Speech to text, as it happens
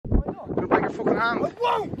fucking hand. I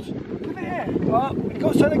won't! Come here. Well, you've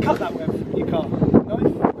got something to cut that with. You can't. No,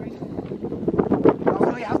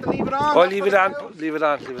 you have to leave it on. Oh, leave it on, leave it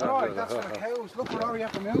on, leave it on. Alright, that's for the cows. Look, we're already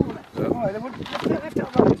have to move it. Alright, then lift it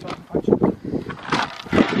up like this so I can punch it.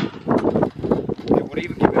 It would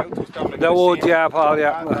even give out to us down like The this, wood, see? yeah, Paul,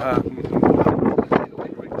 yeah.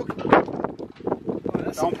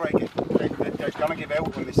 Don't break it. They're gonna give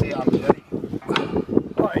out when they see it on the jetty.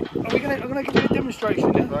 Alright, I'm gonna give you a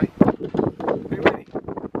demonstration, yeah? Right. Are you ready?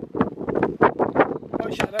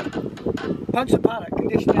 Right, Shadow. Punch the paddock,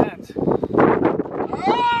 condition your hands.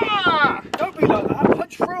 Ah! Don't be like that,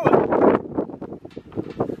 punch through it.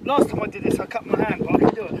 Last time I did this, I cut my hand, but I can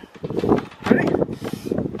do it. Ready?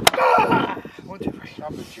 Ah! 1, 2, 3.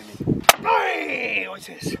 Stop it, Jimmy. Hey! What's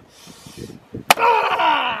this?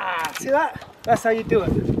 Ah! See that? That's how you do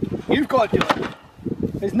it. You've got to do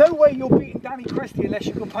it. There's no way you're beating Danny Christie unless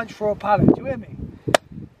you can punch through a pallet. Do you hear me?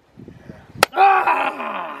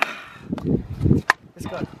 Ah! Let's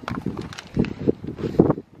go.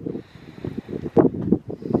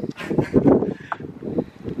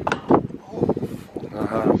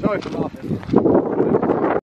 Sorry for laughing.